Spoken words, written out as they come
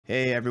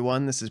Hey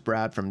everyone, this is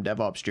Brad from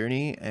DevOps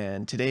Journey,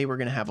 and today we're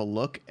going to have a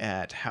look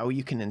at how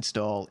you can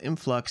install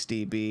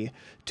InfluxDB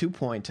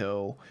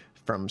 2.0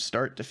 from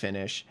start to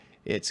finish.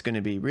 It's going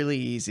to be really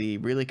easy,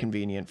 really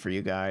convenient for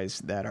you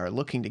guys that are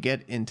looking to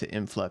get into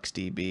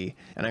InfluxDB,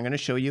 and I'm going to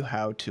show you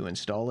how to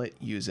install it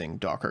using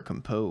Docker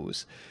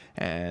Compose.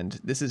 And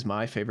this is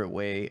my favorite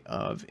way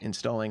of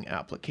installing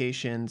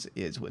applications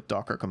is with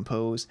Docker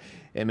Compose.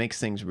 It makes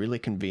things really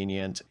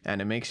convenient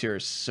and it makes your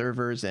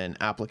servers and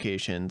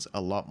applications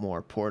a lot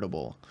more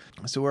portable.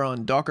 So we're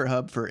on Docker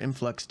Hub for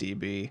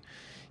InfluxDB.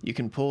 You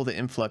can pull the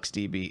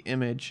InfluxDB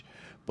image,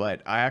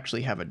 but I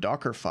actually have a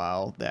Docker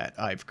file that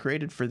I've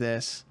created for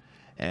this,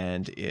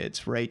 and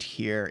it's right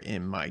here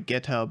in my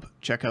GitHub.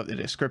 Check out the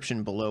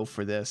description below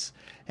for this,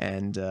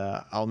 and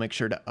I'll make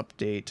sure to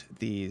update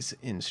these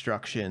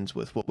instructions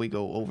with what we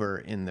go over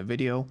in the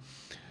video.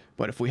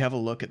 But if we have a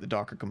look at the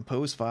Docker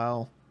Compose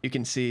file, you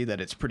can see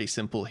that it's pretty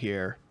simple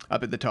here.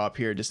 Up at the top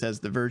here, it just says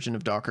the version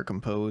of Docker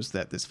Compose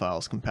that this file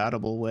is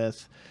compatible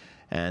with.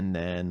 And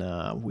then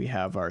we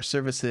have our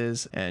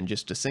services and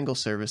just a single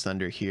service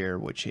under here,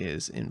 which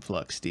is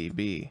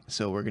InfluxDB.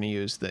 So we're going to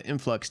use the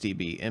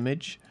InfluxDB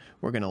image.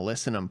 We're going to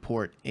listen on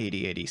port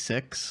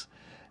 8086.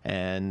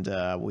 And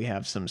we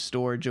have some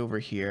storage over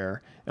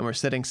here. And we're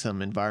setting some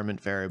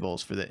environment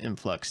variables for the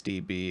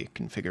InfluxDB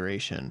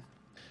configuration.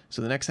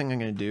 So the next thing I'm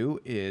going to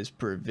do is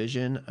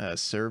provision a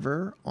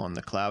server on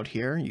the cloud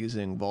here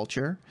using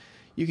Vultr.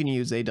 You can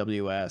use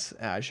AWS,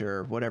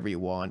 Azure, whatever you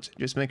want.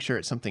 Just make sure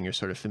it's something you're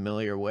sort of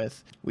familiar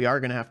with. We are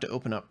going to have to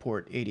open up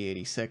port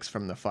 8086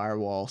 from the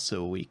firewall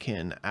so we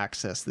can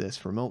access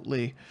this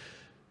remotely.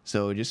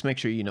 So just make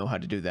sure you know how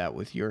to do that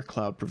with your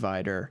cloud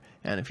provider.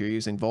 And if you're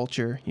using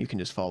Vultr, you can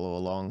just follow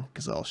along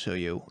because I'll show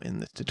you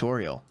in this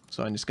tutorial.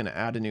 So I'm just going to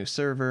add a new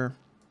server,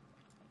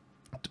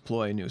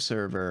 deploy a new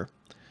server,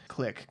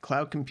 click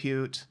Cloud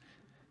Compute.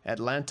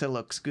 Atlanta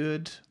looks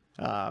good.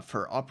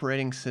 For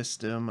operating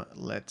system,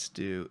 let's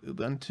do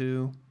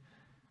Ubuntu,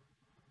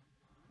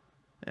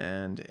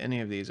 and any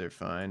of these are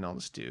fine. I'll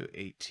just do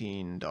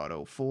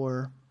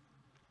 18.04,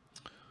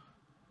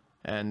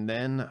 and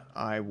then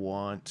I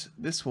want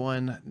this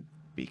one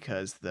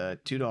because the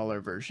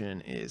 $2 version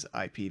is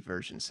IP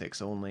version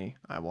 6 only.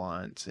 I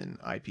want an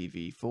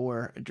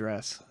IPv4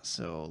 address,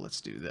 so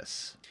let's do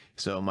this.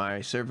 So my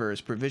server is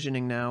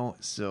provisioning now,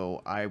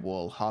 so I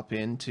will hop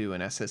into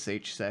an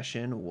SSH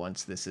session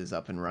once this is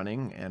up and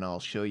running, and I'll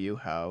show you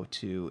how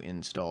to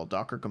install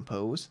Docker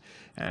Compose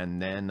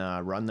and then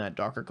run that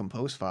Docker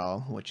Compose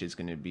file, which is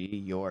going to be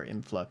your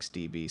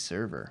InfluxDB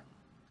server.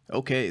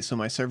 Okay, so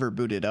my server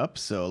booted up,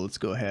 so let's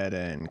go ahead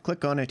and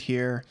click on it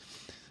here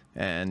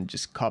and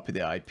just copy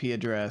the IP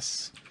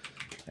address,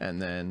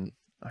 and then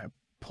I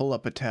pull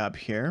up a tab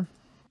here,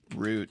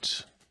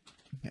 root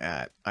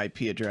at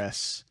IP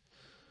address.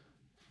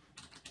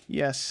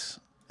 Yes,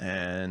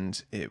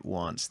 and it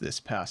wants this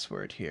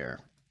password here.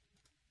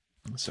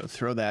 So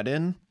throw that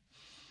in.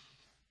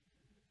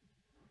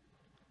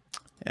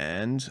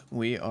 And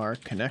we are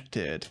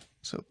connected.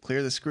 So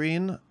clear the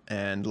screen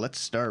and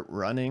let's start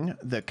running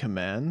the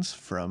commands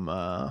from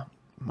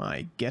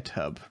my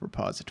GitHub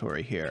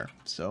repository here.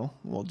 So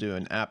we'll do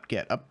an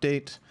apt-get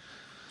update.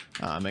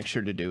 Make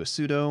sure to do a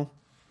sudo.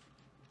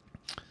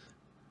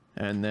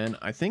 And then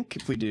I think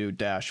if we do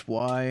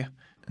 -y,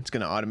 it's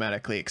going to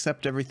automatically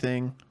accept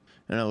everything.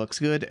 And it looks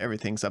good.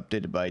 Everything's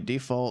updated by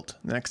default.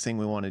 The next thing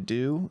we want to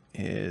do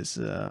is,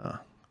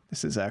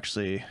 this is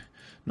actually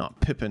not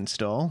pip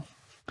install.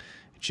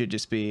 It should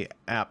just be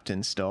apt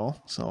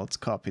install. So let's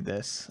copy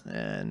this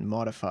and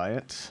modify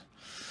it.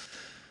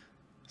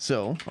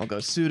 So I'll go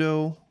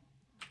sudo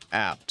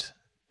apt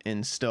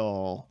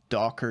install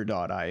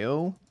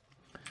docker.io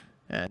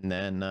and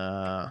then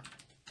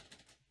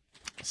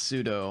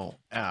sudo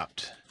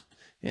apt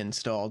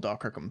install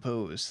Docker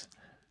Compose.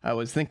 I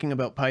was thinking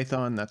about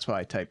Python, that's why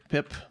I typed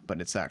pip,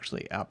 but it's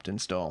actually apt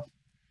install.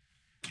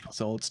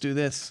 So let's do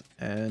this,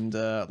 and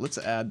let's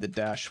add the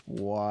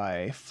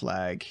 -y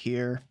flag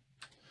here,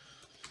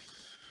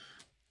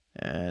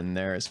 and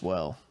there as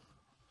well.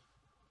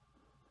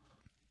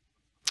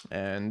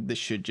 And this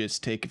should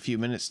just take a few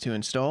minutes to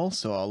install,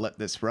 so I'll let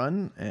this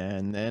run,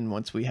 and then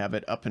once we have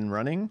it up and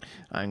running,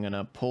 I'm going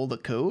to pull the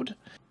code,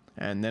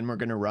 and then we're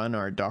going to run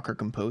our Docker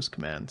Compose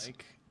commands.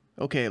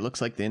 Okay, it looks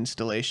like the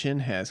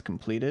installation has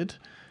completed.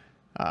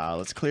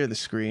 Let's clear the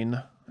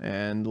screen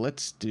and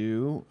let's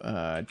do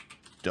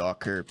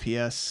docker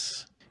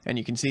ps, and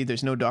you can see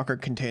there's no Docker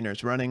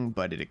containers running,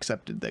 but it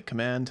accepted the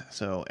command,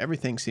 so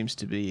everything seems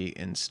to be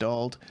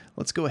installed.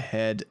 Let's go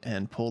ahead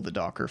and pull the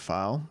Docker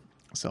file.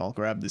 So I'll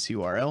grab this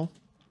URL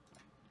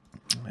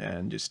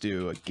and just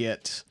do a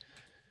git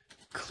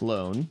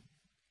clone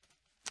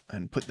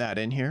and put that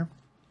in here,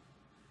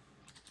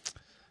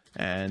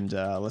 and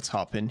let's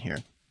hop in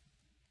here.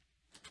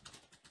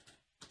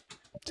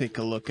 Take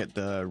a look at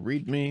the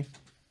README,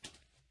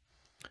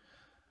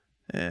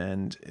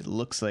 and it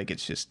looks like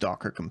it's just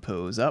Docker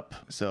Compose up.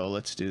 So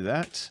let's do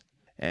that.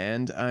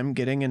 and I'm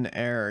getting an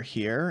error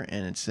here,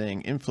 and it's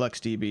saying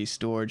InfluxDB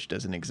storage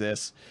doesn't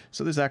exist.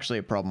 So there's actually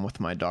a problem with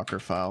my Docker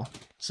file.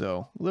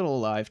 So little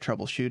live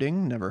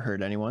troubleshooting, never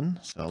hurt anyone.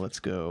 So let's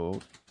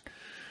go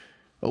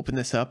open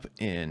this up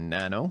in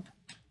Nano,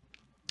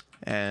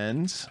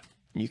 and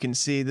you can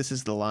see this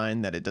is the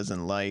line that it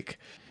doesn't like.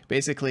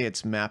 Basically,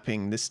 it's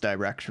mapping this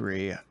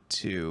directory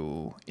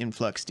to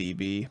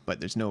InfluxDB, but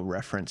there's no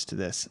reference to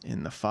this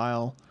in the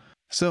file.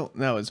 So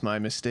that was my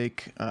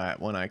mistake.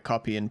 When I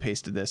copy and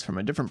pasted this from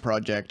a different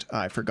project,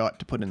 I forgot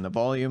to put in the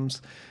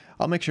volumes.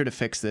 I'll make sure to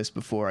fix this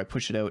before I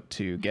push it out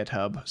to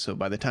GitHub. So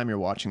by the time you're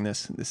watching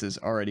this, this is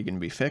already going to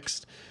be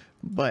fixed,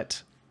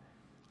 but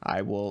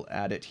I will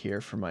add it here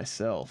for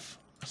myself.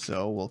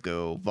 So we'll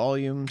go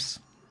volumes,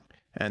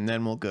 and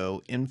then we'll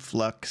go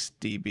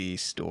InfluxDB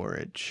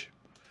storage.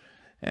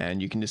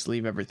 And you can just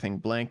leave everything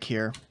blank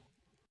here.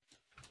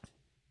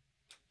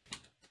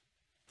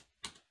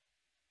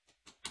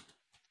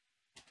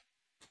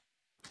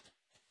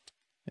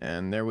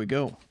 And there we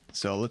go.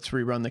 So let's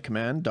rerun the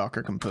command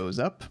docker compose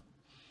up.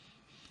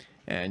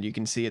 And you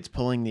can see it's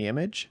pulling the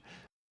image.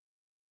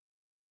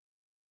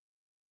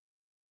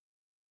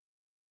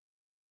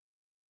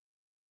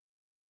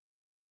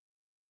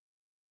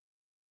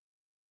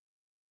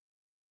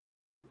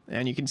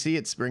 And you can see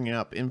it's bringing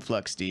up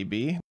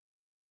InfluxDB.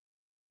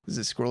 This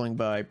is scrolling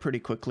by pretty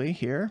quickly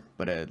here,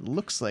 but it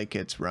looks like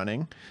it's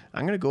running.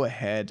 I'm going to go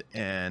ahead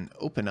and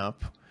open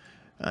up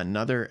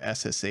another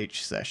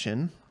SSH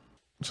session.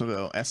 So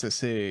we'll go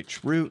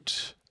SSH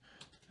root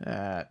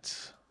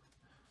at,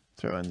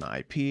 throw in the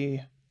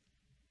IP,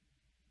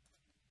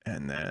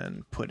 and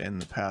then put in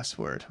the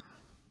password.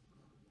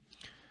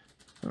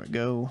 There we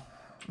go.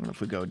 And if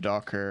we go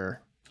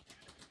docker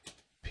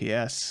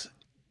ps,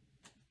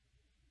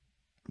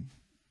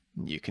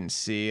 you can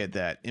see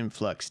that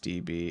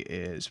InfluxDB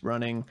is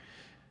running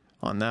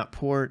on that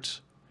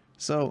port.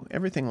 So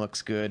everything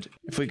looks good.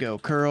 If we go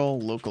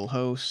curl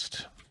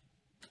localhost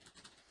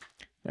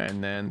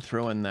and then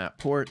throw in that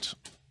port,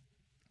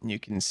 you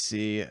can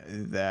see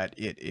that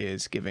it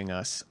is giving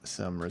us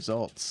some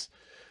results.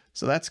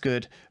 So that's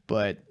good,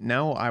 but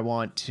now I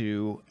want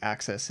to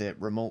access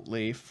it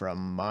remotely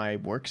from my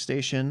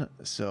workstation.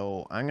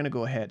 So I'm going to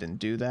go ahead and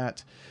do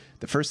that.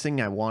 The first thing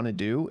I want to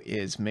do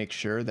is make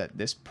sure that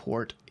this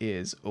port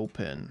is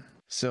open.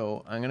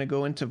 So I'm going to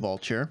go into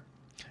Vultr,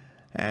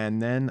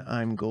 and then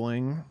I'm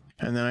going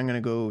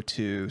to go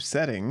to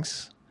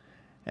settings,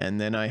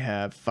 and then I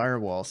have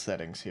firewall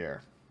settings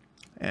here.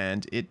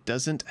 And it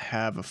doesn't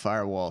have a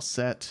firewall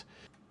set.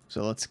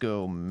 So let's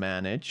go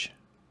manage.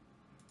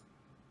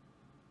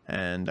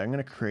 And I'm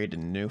going to create a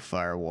new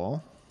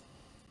firewall.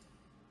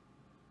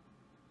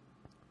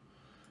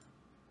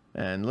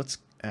 And let's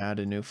add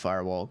a new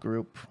firewall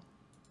group.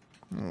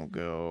 We'll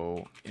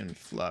go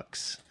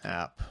influx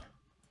app.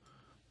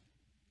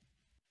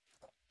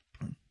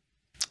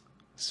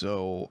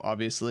 So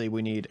obviously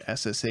we need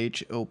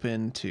SSH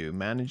open to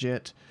manage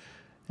it.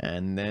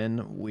 And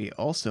then we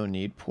also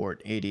need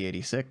port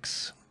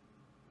 8086.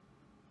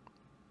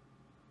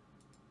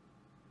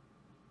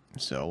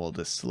 So we'll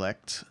just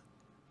select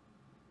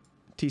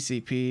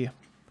TCP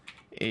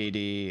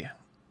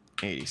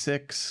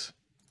 8086.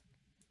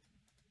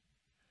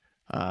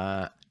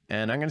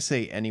 And I'm going to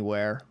say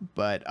anywhere,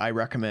 but I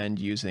recommend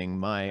using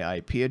my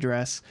IP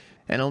address,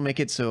 and I'll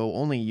make it so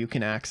only you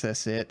can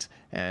access it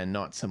and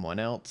not someone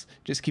else.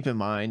 Just keep in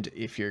mind,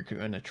 if you're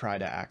going to try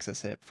to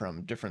access it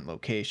from different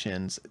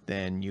locations,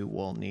 then you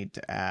will need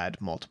to add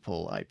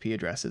multiple IP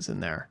addresses in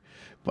there.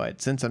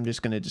 But since I'm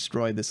just going to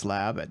destroy this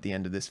lab at the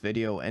end of this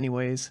video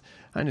anyways,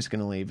 I'm just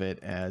going to leave it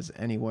as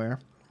anywhere.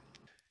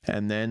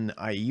 And then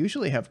I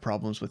usually have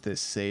problems with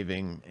this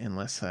saving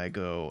unless I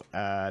go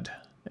add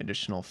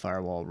additional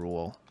firewall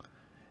rule,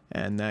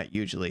 and that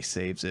usually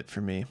saves it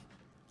for me.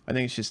 I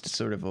think it's just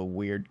sort of a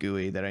weird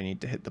GUI that I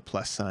need to hit the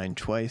plus sign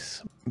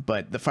twice,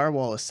 but the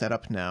firewall is set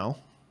up now.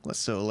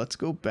 So let's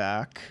go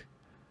back,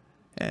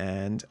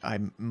 and I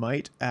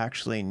might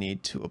actually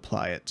need to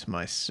apply it to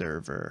my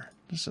server.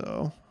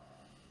 So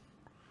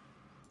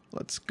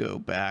let's go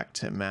back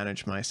to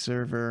manage my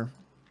server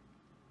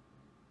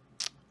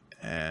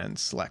and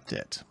select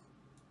it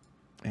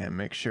and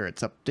make sure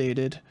it's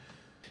updated.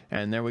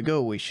 And there we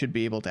go. We should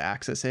be able to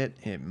access it.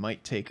 It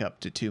might take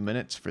up to 2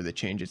 minutes for the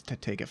changes to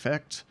take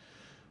effect,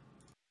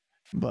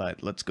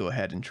 but let's go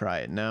ahead and try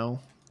it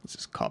now. Let's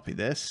just copy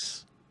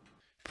this,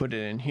 put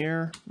it in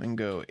here, and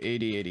go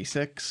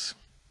 8086.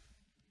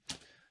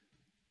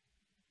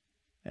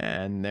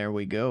 And there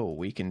we go.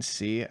 We can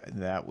see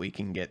that we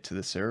can get to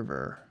the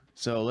server.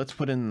 So let's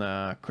put in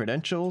the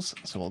credentials.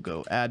 So we'll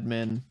go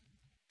admin.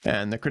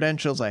 And the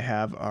credentials I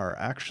have are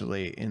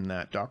actually in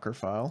that Docker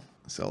file.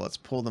 So let's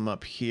pull them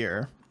up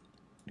here.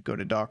 Go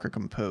to Docker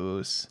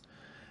Compose,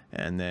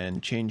 and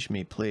then change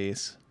me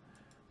please.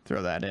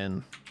 Throw that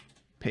in,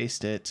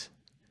 paste it,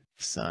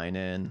 sign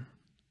in,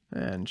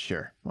 and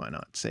sure, why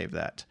not, save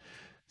that.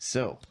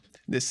 So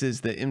this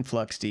is the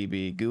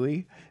InfluxDB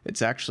GUI.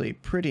 It's actually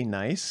pretty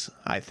nice.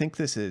 I think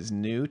this is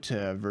new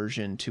to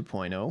version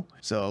 2.0.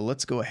 So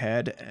let's go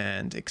ahead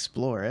and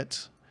explore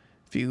it.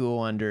 If you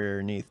go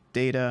underneath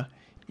data,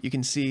 you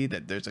can see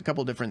that there's a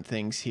couple different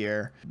things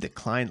here. The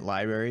client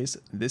libraries,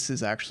 this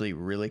is actually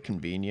really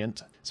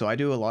convenient. So I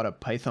do a lot of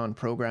Python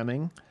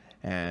programming,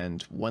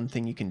 and one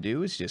thing you can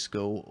do is just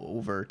go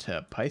over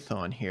to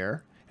Python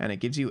here, and it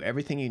gives you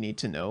everything you need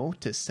to know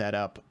to set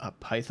up a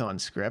Python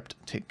script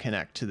to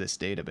connect to this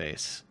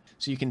database.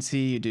 So you can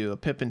see you do a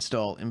pip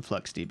install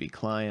InfluxDB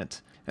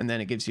client, and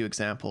then it gives you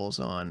examples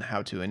on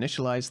how to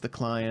initialize the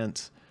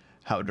client,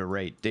 how to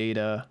write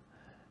data,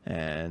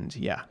 and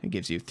yeah, it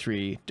gives you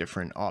 3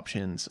 different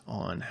options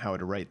on how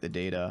to write the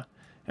data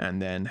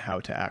and then how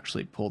to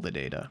actually pull the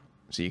data.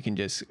 So you can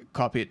just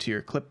copy it to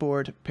your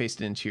clipboard, paste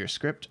it into your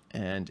script,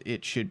 and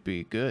it should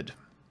be good.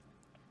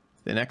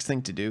 The next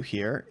thing to do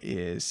here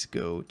is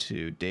go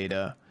to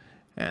data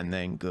and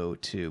then go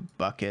to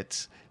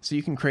buckets. So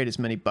you can create as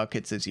many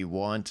buckets as you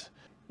want.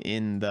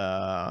 In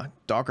the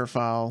Docker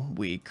file,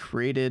 we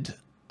created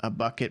a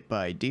bucket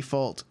by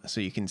default.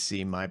 So you can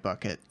see my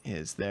bucket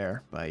is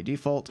there by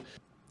default.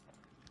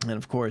 And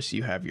of course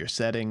you have your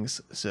settings,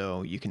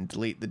 so you can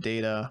delete the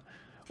data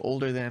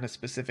older than a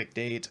specific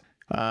date.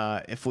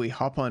 If we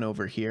hop on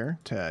over here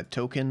to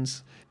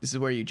tokens, this is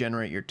where you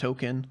generate your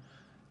token.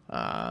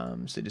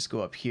 So just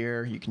go up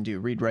here, you can do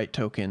read write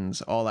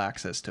tokens, all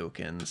access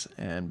tokens,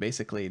 and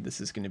basically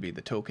this is going to be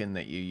the token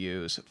that you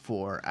use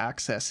for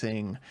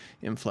accessing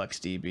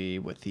InfluxDB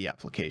with the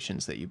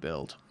applications that you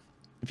build.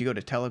 If you go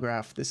to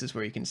Telegraf, this is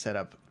where you can set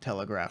up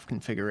Telegraf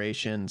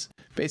configurations.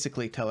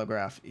 Basically,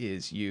 Telegraf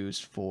is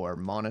used for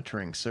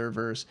monitoring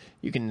servers.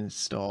 You can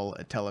install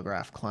a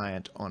Telegraf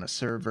client on a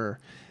server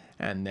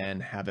and then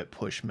have it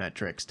push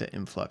metrics to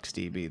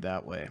InfluxDB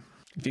that way.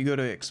 If you go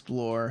to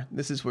Explore,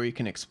 this is where you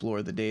can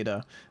explore the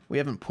data. We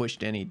haven't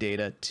pushed any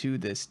data to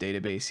this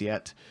database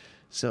yet,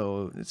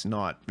 so it's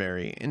not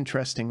very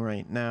interesting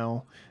right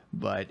now.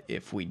 But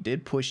if we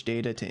did push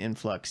data to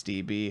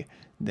InfluxDB,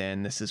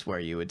 then this is where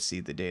you would see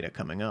the data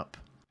coming up.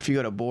 If you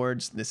go to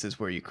boards, this is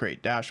where you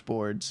create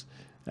dashboards,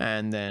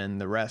 and then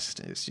the rest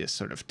is just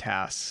sort of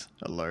tasks,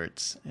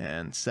 alerts,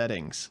 and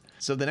settings.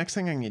 So the next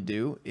thing I'm going to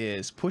do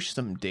is push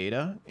some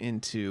data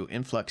into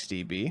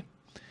InfluxDB,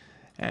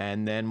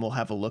 and then we'll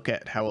have a look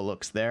at how it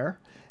looks there.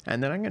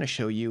 And then I'm going to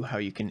show you how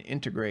you can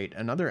integrate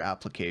another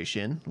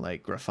application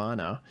like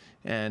Grafana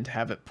and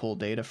have it pull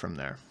data from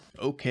there.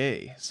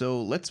 Okay, so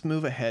let's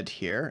move ahead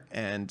here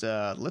and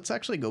let's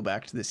actually go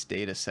back to this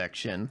data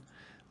section.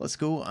 Let's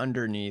go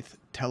underneath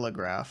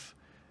Telegraf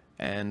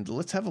and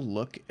let's have a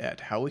look at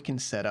how we can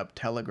set up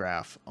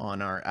Telegraf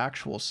on our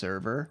actual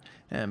server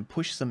and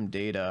push some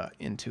data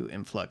into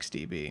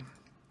InfluxDB.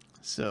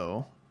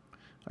 So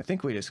I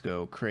think we just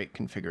go create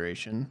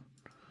configuration.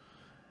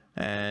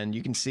 And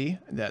you can see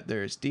that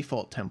there's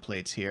default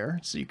templates here.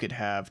 So you could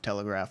have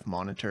Telegraf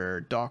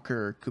monitor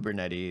Docker,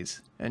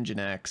 Kubernetes,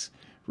 Nginx,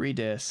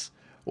 Redis,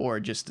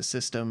 or just the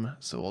system.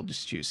 So we'll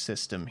just choose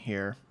system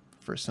here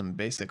for some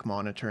basic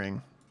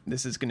monitoring.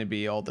 This is going to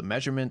be all the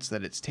measurements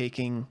that it's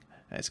taking.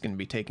 It's going to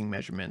be taking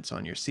measurements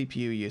on your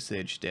CPU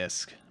usage,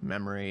 disk,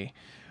 memory,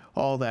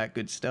 all that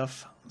good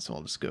stuff. So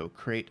I'll just go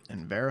create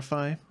and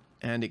verify.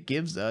 And it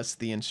gives us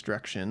the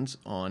instructions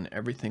on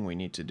everything we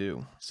need to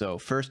do. So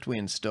first we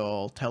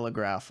install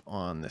Telegraf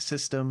on the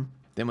system.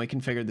 Then we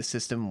configure the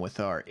system with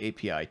our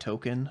API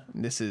token.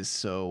 This is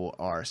so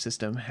our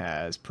system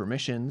has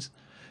permissions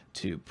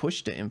to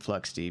push to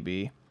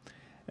InfluxDB.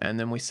 And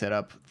then we set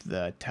up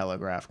the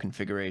Telegraf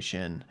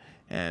configuration.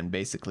 And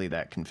basically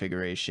that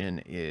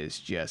configuration is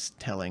just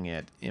telling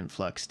it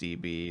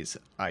InfluxDB's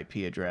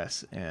IP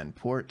address and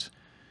port,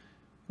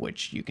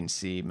 which you can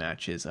see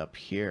matches up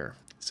here.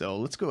 So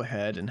let's go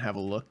ahead and have a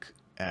look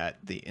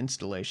at the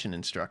installation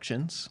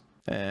instructions.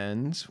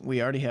 And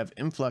we already have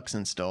Influx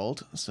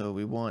installed, so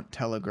we want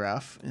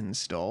Telegraf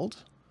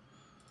installed.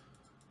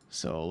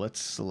 So let's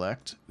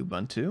select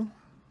Ubuntu.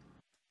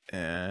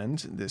 And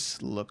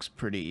this looks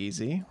pretty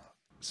easy.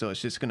 So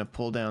it's just going to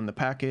pull down the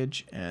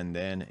package and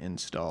then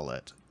install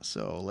it.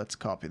 So let's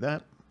copy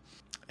that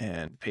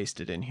and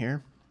paste it in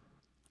here.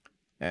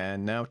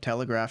 And now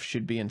Telegraf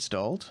should be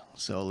installed.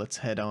 So let's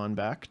head on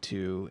back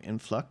to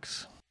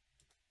Influx.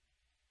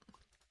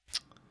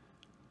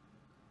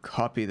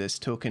 Copy this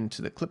token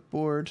to the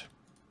clipboard,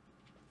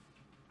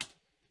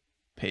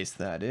 paste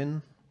that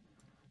in,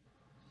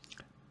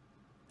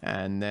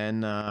 and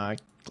then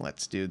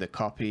let's do the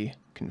copy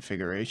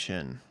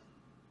configuration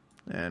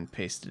and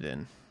paste it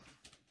in.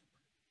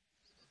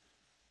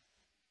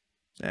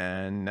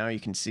 And now you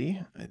can see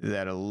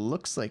that it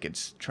looks like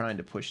it's trying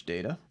to push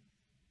data.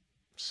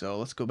 So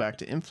let's go back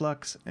to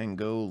Influx and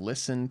go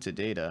listen to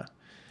data.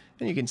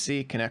 And you can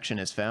see connection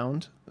is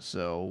found,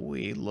 so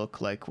we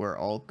look like we're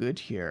all good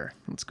here.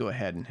 Let's go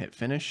ahead and hit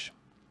finish.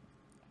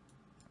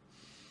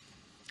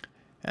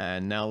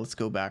 And now let's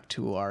go back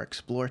to our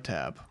Explore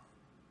tab.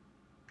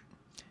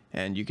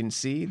 And you can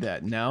see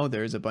that now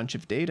there's a bunch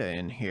of data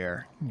in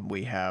here.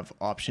 We have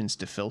options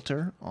to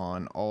filter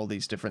on all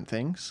these different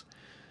things.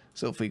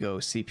 So if we go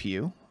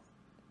CPU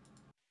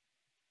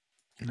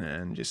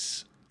and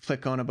just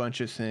click on a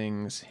bunch of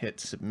things, hit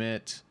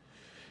submit,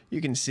 You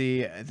can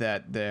see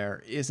that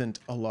there isn't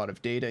a lot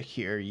of data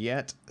here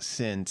yet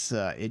since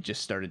it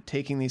just started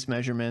taking these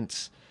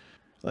measurements.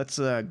 Let's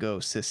go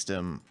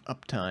system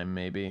uptime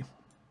maybe.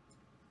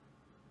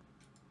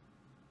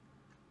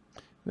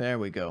 There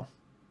we go.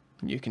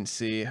 You can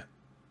see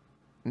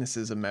this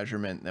is a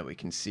measurement that we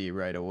can see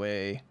right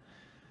away.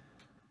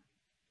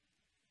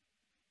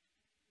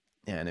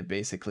 And it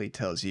basically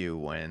tells you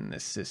when the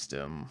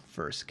system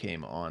first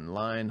came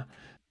online.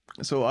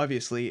 So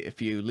obviously,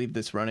 if you leave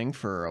this running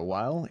for a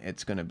while,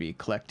 it's going to be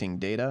collecting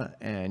data,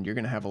 and you're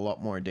going to have a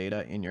lot more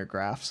data in your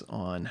graphs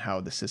on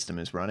how the system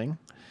is running.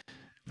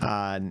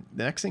 The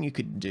next thing you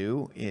could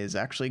do is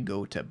actually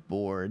go to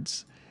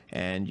boards,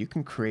 and you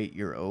can create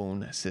your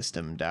own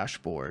system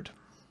dashboard.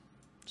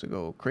 So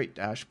go create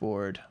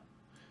dashboard,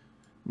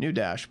 new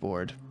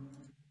dashboard.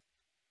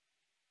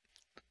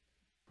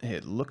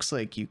 It looks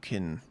like you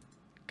can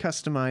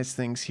customize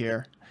things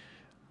here.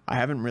 I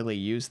haven't really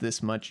used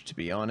this much, to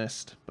be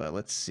honest, but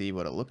let's see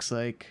what it looks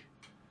like.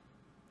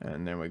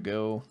 And there we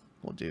go.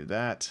 We'll do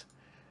that.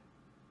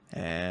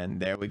 And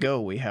there we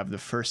go. We have the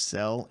first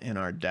cell in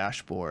our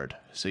dashboard.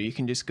 So you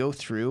can just go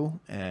through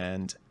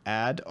and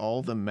add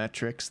all the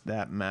metrics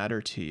that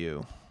matter to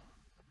you.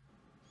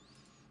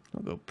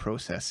 We'll go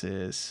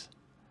processes,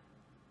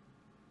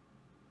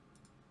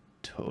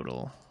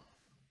 total.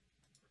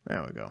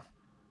 There we go.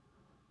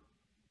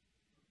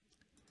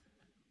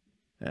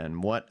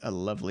 And what a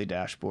lovely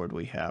dashboard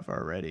we have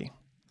already.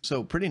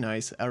 So pretty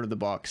nice out of the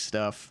box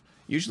stuff.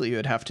 Usually you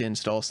would have to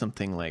install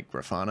something like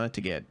Grafana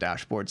to get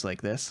dashboards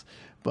like this,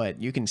 but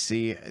you can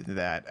see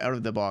that out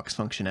of the box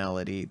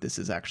functionality, this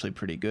is actually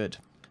pretty good.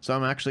 So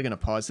I'm actually going to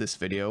pause this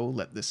video,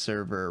 let the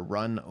server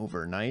run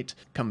overnight,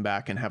 come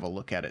back and have a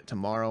look at it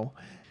tomorrow,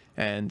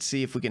 and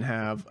see if we can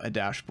have a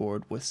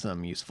dashboard with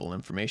some useful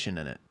information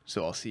in it.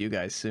 So I'll see you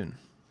guys soon.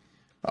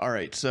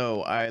 Alright,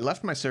 so I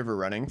left my server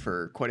running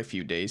for quite a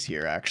few days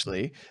here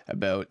actually,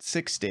 about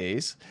 6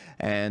 days,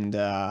 and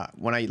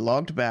when I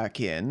logged back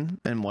in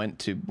and went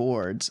to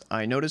boards,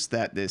 I noticed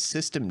that this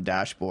system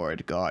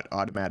dashboard got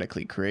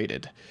automatically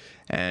created.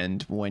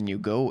 And when you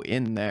go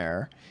in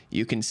there,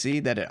 you can see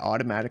that it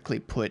automatically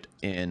put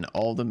in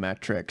all the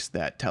metrics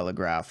that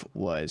Telegraf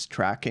was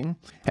tracking,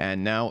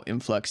 and now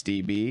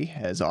InfluxDB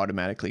has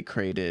automatically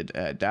created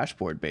a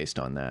dashboard based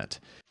on that.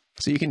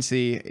 So you can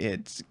see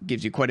it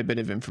gives you quite a bit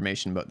of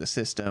information about the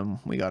system.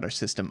 We got our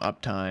system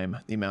uptime,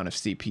 the amount of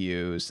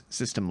CPUs,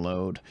 system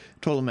load,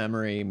 total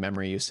memory,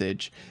 memory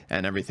usage,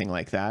 and everything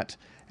like that.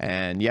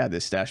 And yeah,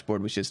 this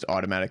dashboard was just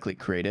automatically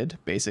created.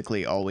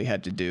 Basically, all we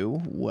had to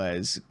do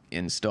was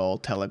install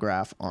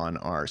Telegraf on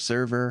our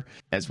server,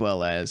 as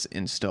well as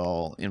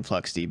install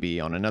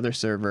InfluxDB on another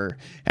server,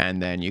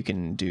 and then you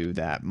can do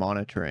that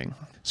monitoring.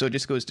 So it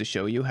just goes to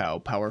show you how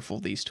powerful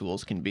these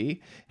tools can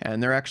be,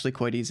 and they're actually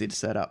quite easy to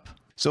set up.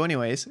 So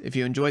anyways, if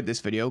you enjoyed this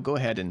video, go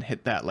ahead and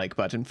hit that like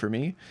button for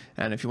me.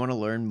 And if you want to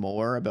learn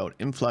more about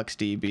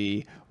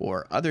InfluxDB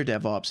or other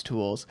DevOps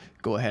tools,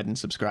 go ahead and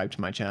subscribe to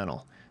my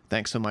channel.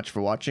 Thanks so much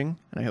for watching,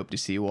 and I hope to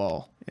see you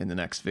all in the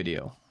next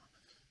video.